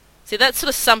 Okay. See, that sort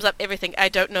of sums up everything. I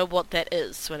don't know what that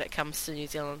is when it comes to New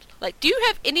Zealand. Like, do you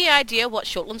have any idea what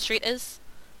Shortland Street is?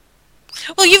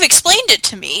 Well, you've explained it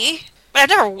to me, but I've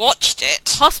never watched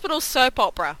it. Hospital soap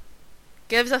opera.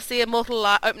 Gives us the immortal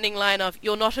opening line of,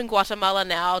 "You're not in Guatemala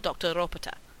now, Dr.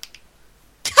 Ropata."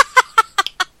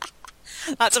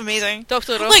 That's amazing.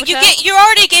 Dr. Ropata. Look, you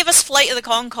already gave us Flight of the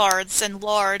Conchords and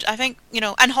Lord, I think,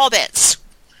 and Hobbits.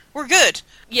 We're good.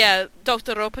 Yeah,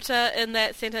 Dr. Ropata in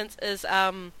that sentence is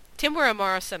Timura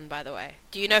Morrison, by the way.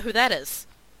 Do you know who that is?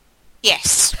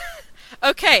 Yes.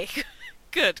 Okay,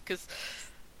 good, because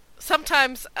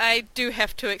sometimes I do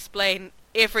have to explain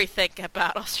everything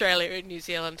about Australia and New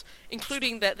Zealand,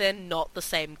 including that they're not the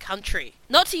same country.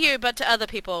 Not to you, but to other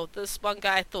people. This one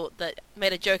guy thought that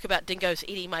made a joke about dingoes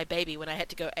eating my baby when I had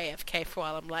to go AFK for a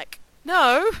while. I'm like,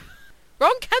 no,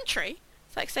 wrong country.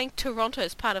 It's like saying Toronto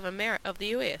is part of the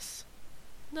US.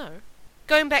 No.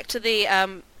 Going back to the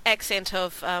accent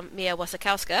of Mia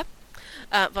Wasikowska.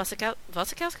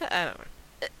 Wasikowska? I don't know.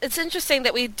 It's interesting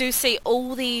that we do see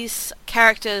all these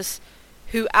characters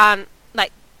who aren't,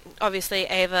 like, obviously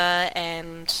Ava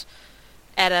and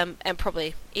Adam and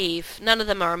probably Eve. None of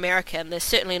them are American. They're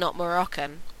certainly not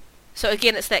Moroccan. So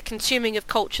again, it's that consuming of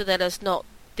culture that is not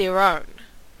their own.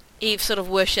 Eve sort of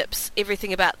worships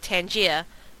everything about Tangier,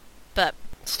 but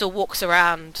still walks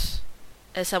around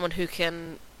as someone who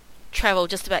can travel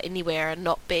just about anywhere and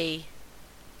not be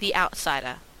the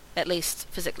outsider, at least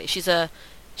physically. She's an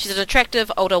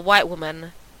attractive older white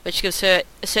woman, which gives her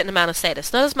a certain amount of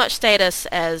status. Not as much status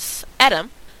as Adam,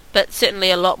 but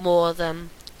certainly a lot more than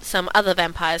some other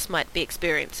vampires might be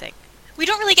experiencing. We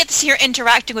don't really get to see her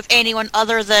interacting with anyone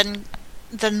other than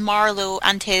Marlowe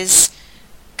and his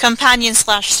companion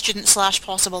 / student /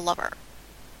 possible lover.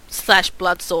 /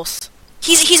 blood source.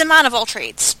 He's a man of all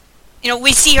trades.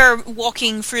 We see her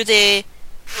walking through the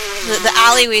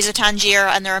alleyways of Tangier,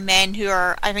 and there are men who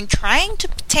are, I think, trying to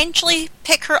potentially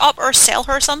pick her up or sell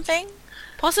her something.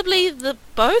 Possibly the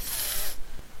both?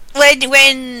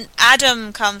 When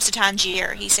Adam comes to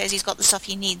Tangier, he says he's got the stuff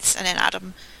he needs, and then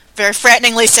Adam very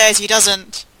threateningly says he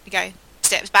doesn't. The guy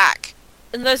steps back.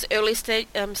 In those early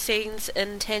scenes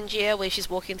in Tangier where she's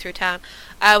walking through town,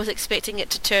 I was expecting it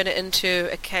to turn it into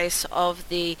a case of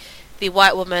the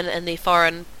white woman in the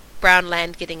foreign brown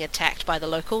land getting attacked by the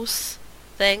locals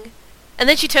thing. And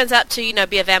then she turns out to,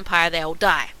 be a vampire, they all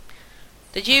die.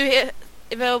 Did you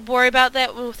ever worry about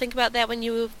that or think about that when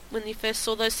you first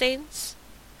saw those scenes?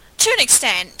 To an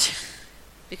extent.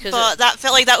 Because but that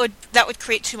felt like that would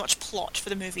create too much plot for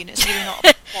the movie, and it's really not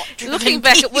a plot. looking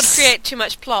back, it would create too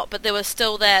much plot, but there was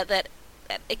still that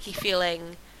icky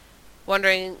feeling,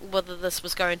 wondering whether this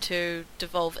was going to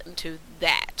devolve into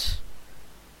that.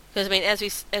 Because I mean,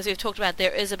 as we've talked about,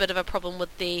 there is a bit of a problem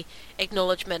with the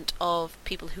acknowledgement of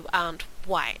people who aren't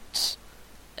white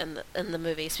in the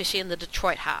movie, especially in the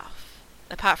Detroit half.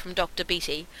 Apart from Dr.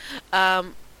 Beatty,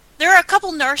 there are a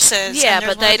couple nurses. Yeah,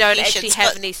 but they don't patients, actually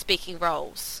have any speaking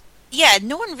roles. Yeah,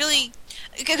 no one really.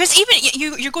 Because even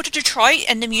you go to Detroit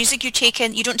and the music you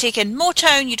don't take in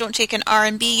Motown, you don't take in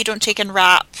R&B, you don't take in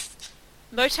rap.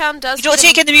 Motown does. You don't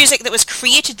take in the music that was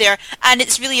created there, and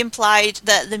it's really implied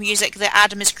that the music that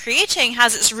Adam is creating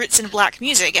has its roots in black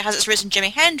music. It has its roots in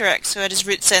Jimi Hendrix, so it has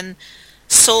roots in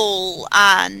soul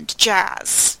and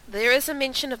jazz. There is a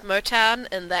mention of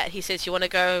Motown in that he says you want to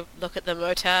go look at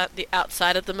the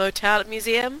outside of the Motown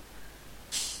Museum.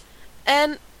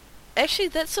 And actually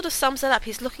that sort of sums it up.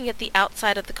 He's looking at the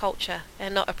outside of the culture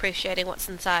and not appreciating what's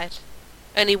inside.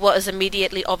 Only what is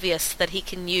immediately obvious that he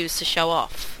can use to show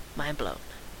off. Mind blown.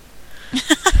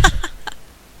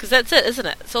 Because that's it, isn't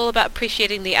it? It's all about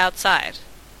appreciating the outside.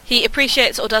 He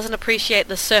appreciates or doesn't appreciate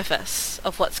the surface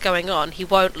of what's going on. He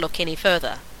won't look any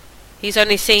further. He's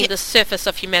only seeing the surface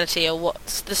of humanity, or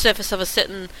what's the surface of a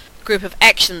certain group of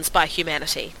actions by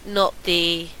humanity, not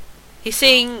the... He's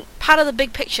seeing part of the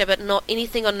big picture, but not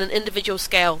anything on an individual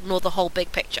scale, nor the whole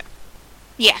big picture.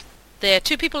 Yeah. There are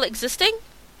two people existing,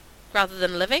 rather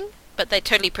than living, but they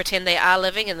totally pretend they are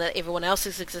living and that everyone else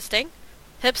is existing.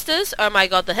 Hipsters, oh my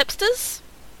god, the hipsters.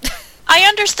 I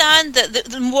understand that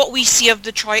what we see of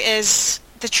Detroit is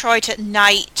Detroit at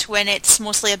night, when it's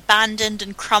mostly abandoned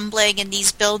and crumbling, and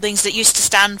these buildings that used to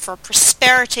stand for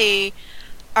prosperity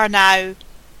are now,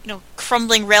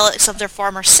 crumbling relics of their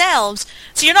former selves.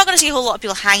 So you're not going to see a whole lot of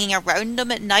people hanging around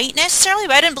them at night necessarily,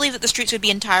 but I didn't believe that the streets would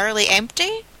be entirely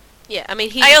empty. Yeah, I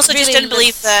mean, I also just didn't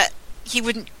believe that he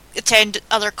wouldn't attend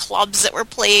other clubs that were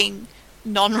playing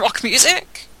non-rock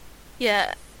music.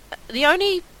 Yeah, the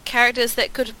only characters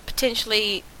that could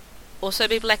potentially also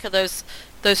be black are those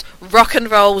rock and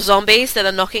roll zombies that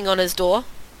are knocking on his door,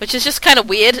 which is just kind of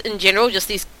weird in general, just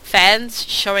these fans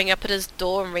showing up at his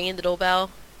door and ringing the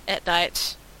doorbell at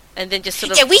night, and then just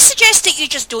sort of... Yeah, we suggest that you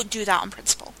just don't do that on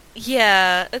principle.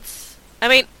 Yeah, I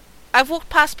mean, I've walked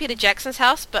past Peter Jackson's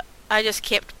house, but I just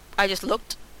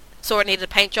looked, saw it needed a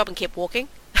paint job and kept walking.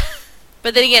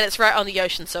 But then again, it's right on the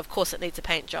ocean, so of course it needs a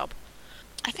paint job.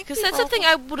 I think because that's the thing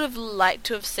I would have liked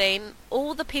to have seen.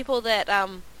 All the people that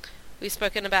we've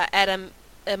spoken about, Adam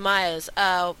Myers,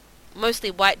 are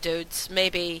mostly white dudes.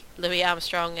 Maybe Louis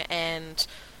Armstrong and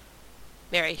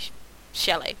Mary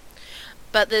Shelley,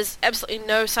 but there's absolutely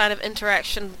no sign of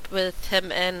interaction with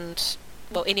him and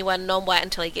anyone non-white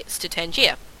until he gets to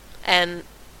Tangier. And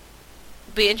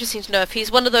it'd be interesting to know if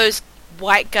he's one of those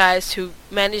white guys who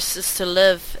manages to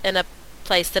live in a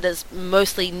place that is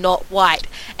mostly not white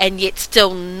and yet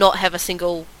still not have a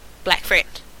single black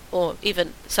friend, or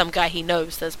even some guy he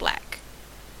knows that's black.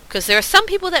 Because there are some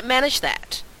people that manage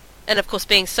that, and of course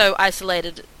being so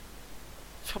isolated,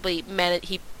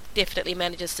 he definitely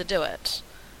manages to do it,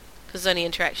 because his only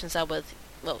interactions are with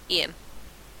Ian.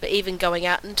 But even going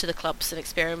out into the clubs and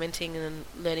experimenting and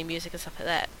learning music and stuff like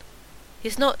that,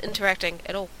 he's not interacting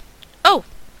at all. Oh,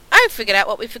 I figured out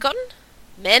what we've forgotten.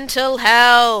 Mental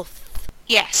health.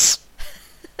 Yes.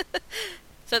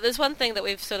 So there's one thing that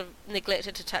we've sort of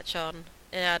neglected to touch on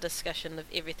in our discussion of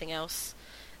everything else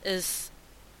is,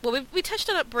 we touched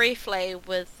on it briefly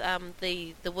with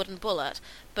the wooden bullet,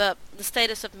 but the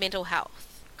status of mental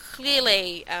health.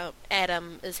 Clearly,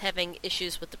 Adam is having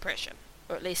issues with depression,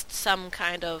 or at least some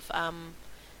kind of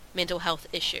mental health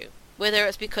issue. Whether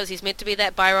it's because he's meant to be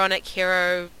that Byronic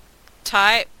hero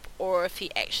type, or if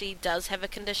he actually does have a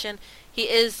condition, he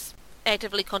is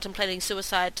actively contemplating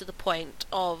suicide to the point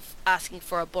of asking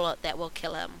for a bullet that will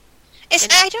kill him.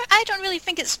 I don't really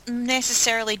think it's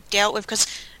necessarily dealt with, because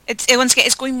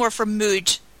it's going more for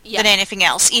mood than anything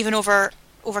else, even over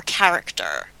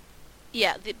character.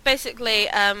 Yeah, basically,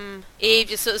 Eve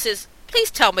just sort of says, "Please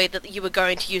tell me that you were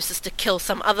going to use this to kill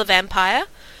some other vampire."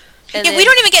 And we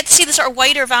don't even get to see the sort of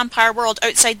wider vampire world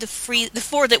outside the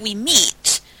four that we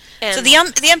meet. So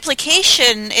the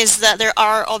implication is that there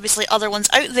are obviously other ones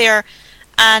out there,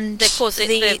 and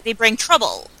they bring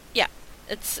trouble. Yeah,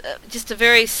 it's just a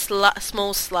very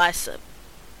small slice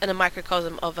in a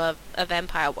microcosm of a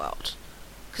vampire world.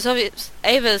 Because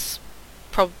Ava's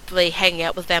probably hanging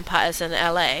out with vampires in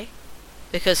LA,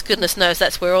 because goodness knows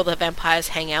that's where all the vampires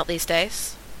hang out these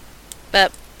days.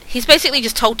 But he's basically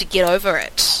just told to get over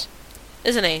it,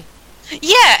 isn't he?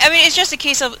 Yeah, I mean, it's just a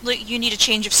case of, you need a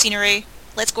change of scenery.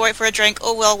 let's go out for a drink.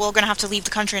 Oh, well, we're going to have to leave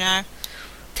the country now.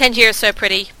 Tangier is so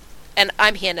pretty, and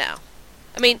I'm here now.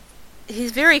 I mean,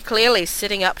 he's very clearly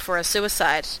setting up for a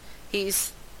suicide.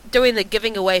 He's doing the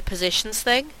giving away possessions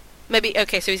thing. Maybe,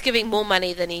 okay, so he's giving more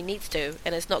money than he needs to,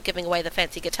 and is not giving away the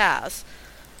fancy guitars.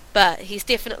 But he's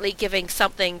definitely giving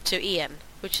something to Ian,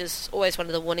 which is always one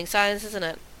of the warning signs, isn't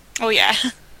it? Oh, yeah.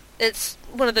 It's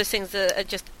one of those things that are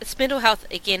just, it's mental health,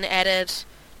 again, added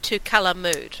to colour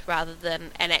mood, rather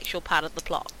than an actual part of the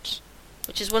plot.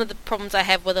 Which is one of the problems I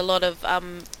have with a lot of,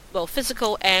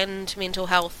 physical and mental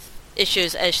health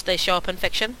issues as they show up in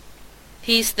fiction.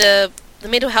 He's the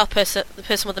mental health person, the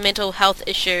person with the mental health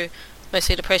issue,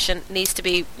 mostly depression, needs to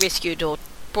be rescued or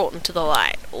brought into the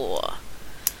light, or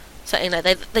something like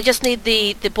that. They just need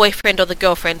the boyfriend or the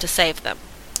girlfriend to save them,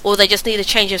 or they just need a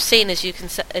change of scene, as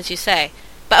you say.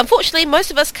 But unfortunately,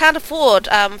 most of us can't afford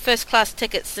first class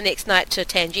tickets the next night to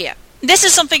Tangier. This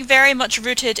is something very much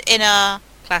rooted in a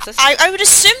Classes. I would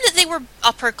assume that they were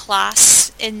upper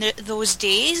class in those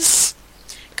days,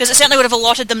 because it certainly would have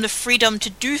allotted them the freedom to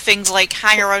do things like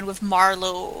hang around with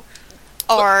Marlowe,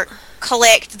 or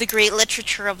collect the great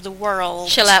literature of the world.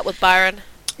 Chill out with Byron.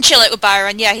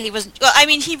 Yeah, he wasn't... Well, I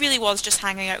mean, he really was just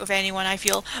hanging out with anyone, I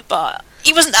feel, but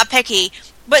he wasn't that picky.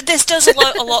 But this does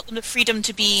allot them the freedom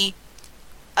to be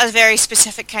a very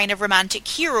specific kind of romantic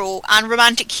hero, and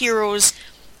romantic heroes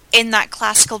in that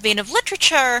classical vein of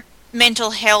literature,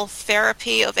 mental health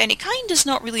therapy of any kind is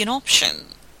not really an option.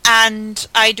 And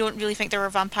I don't really think there are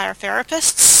vampire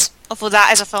therapists, although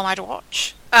that is a film I'd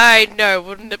watch. I know,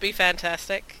 wouldn't it be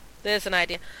fantastic? There's an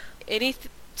idea. Any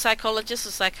psychologist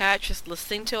or psychiatrist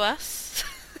listening to us,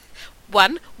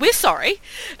 one, we're sorry,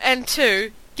 and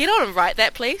two, get on and write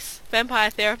that, please. Vampire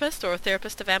therapist or a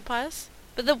therapist to vampires.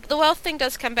 But the wealth thing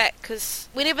does come back, because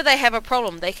whenever they have a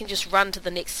problem, they can just run to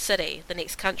the next city, the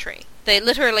next country. They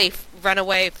literally run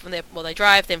away from they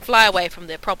drive, then fly away from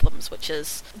their problems, which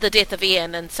is the death of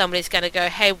Ian, and somebody's going to go,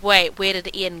 hey, wait, where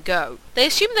did Ian go? They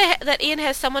assume that Ian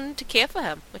has someone to care for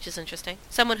him, which is interesting.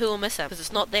 Someone who will miss him, because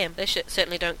it's not them. They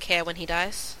certainly don't care when he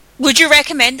dies. Would you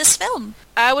recommend this film?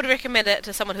 I would recommend it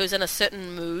to someone who's in a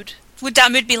certain mood. Would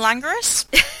that mood be languorous?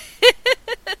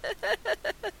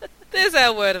 There's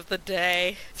our word of the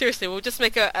day. Seriously, we'll just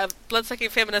make a blood-sucking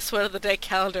feminist word of the day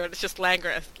calendar, and it's just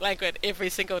languid every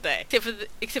single day.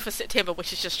 Except for September,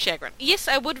 which is just chagrin. Yes,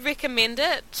 I would recommend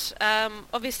it.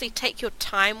 Obviously, take your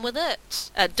time with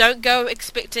it. Don't go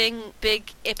expecting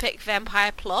big, epic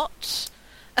vampire plot.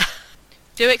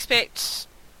 Do expect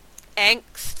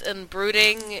angst and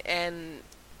brooding and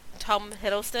Tom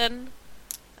Hiddleston.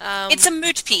 It's a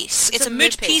mood piece. It's a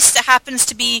mood piece that happens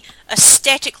to be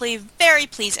aesthetically very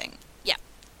pleasing. Yeah.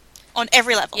 On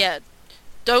every level. Yeah.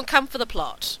 Don't come for the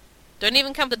plot. Don't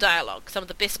even come for the dialogue. Some of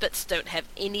the best bits don't have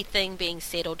anything being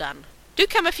said or done. Do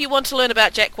come if you want to learn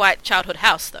about Jack White Childhood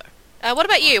House, though. What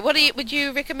about you? Would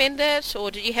you recommend it,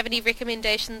 or do you have any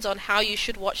recommendations on how you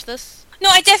should watch this? No,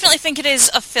 I definitely think it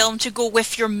is a film to go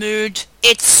with your mood.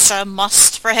 It's a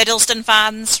must for Hiddleston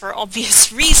fans for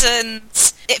obvious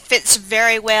reasons. It fits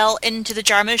very well into the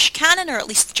Jarmusch canon, or at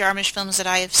least the Jarmusch films that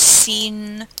I have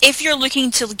seen. If you're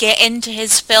looking to get into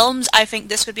his films, I think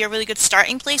this would be a really good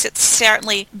starting place. It's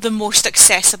certainly the most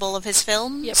accessible of his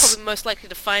films. Yeah, probably most likely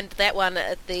to find that one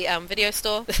at the video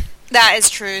store. That is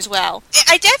true as well.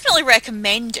 I definitely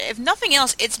recommend it. If nothing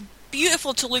else, it's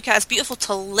beautiful to look at, it's beautiful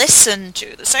to listen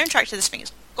to. The soundtrack to this thing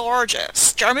is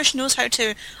gorgeous. Jarmusch knows how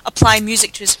to apply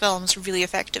music to his films really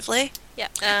effectively. Yeah.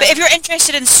 But if you're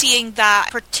interested in seeing that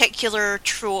particular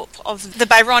trope of the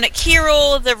Byronic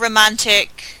hero, the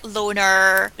romantic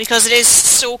loner, because it is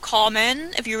so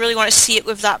common, if you really want to see it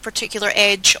with that particular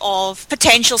edge of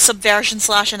potential subversion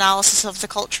 / analysis of the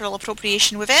cultural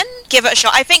appropriation within, give it a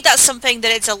shot. I think that's something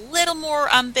that it's a little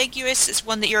more ambiguous. It's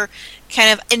one that you're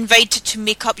kind of invited to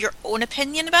make up your own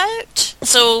opinion about.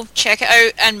 So check it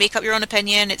out and make up your own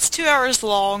opinion. It's 2 hours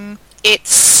long.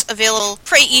 It's available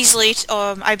pretty easily,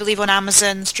 I believe, on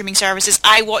Amazon streaming services.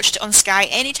 I watched it on Sky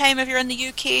Anytime if you're in the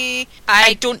UK.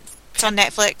 I don't. It's on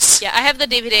Netflix. Yeah, I have the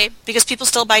DVD. Because people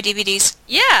still buy DVDs.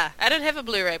 Yeah, I don't have a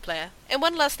Blu-ray player. And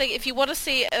one last thing, if you want to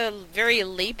see a very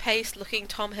Lee Pace looking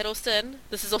Tom Hiddleston,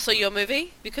 this is also your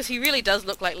movie, because he really does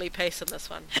look like Lee Pace in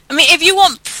this one. I mean, if you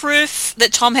want proof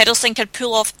that Tom Hiddleston can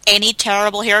pull off any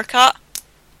terrible haircut,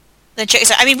 then check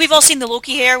this out. I mean, we've all seen the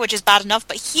Loki hair, which is bad enough,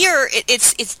 but here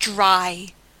it's dry.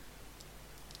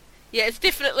 Yeah,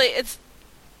 it's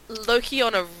Loki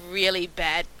on a really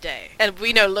bad day. And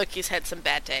we know Loki's had some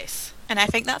bad days. And I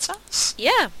think that's us.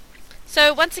 Yeah.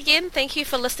 So once again, thank you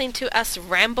for listening to us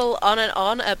ramble on and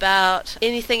on about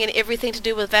anything and everything to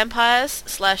do with vampires /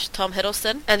 Tom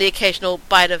Hiddleston and the occasional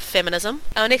bite of feminism.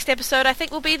 Our next episode, I think,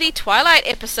 will be the Twilight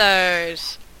episode.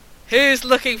 Who's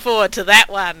looking forward to that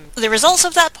one? The results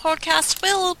of that podcast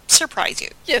will surprise you.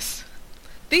 Yes.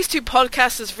 These two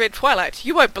podcasters read Twilight.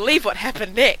 You won't believe what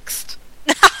happened next.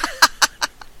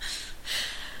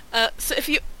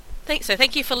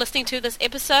 Thank you for listening to this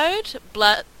episode.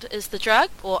 Blood is the Drug,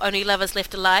 or Only Lovers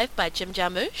Left Alive by Jim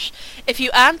Jarmusch. If you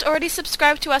aren't already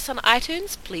subscribed to us on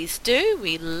iTunes, please do.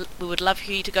 We would love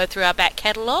for you to go through our back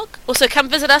catalogue. Also, come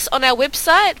visit us on our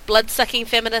website,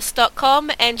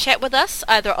 bloodsuckingfeminist.com, and chat with us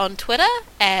either on Twitter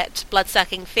at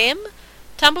bloodsuckingfem,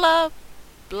 Tumblr,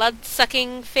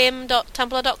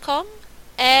 bloodsuckingfem.tumblr.com,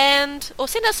 or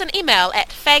send us an email at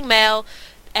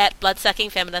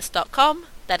fangmail@bloodsuckingfeminist.com.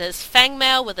 That is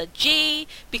fangmail with a G,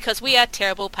 because we are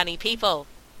terrible punny people.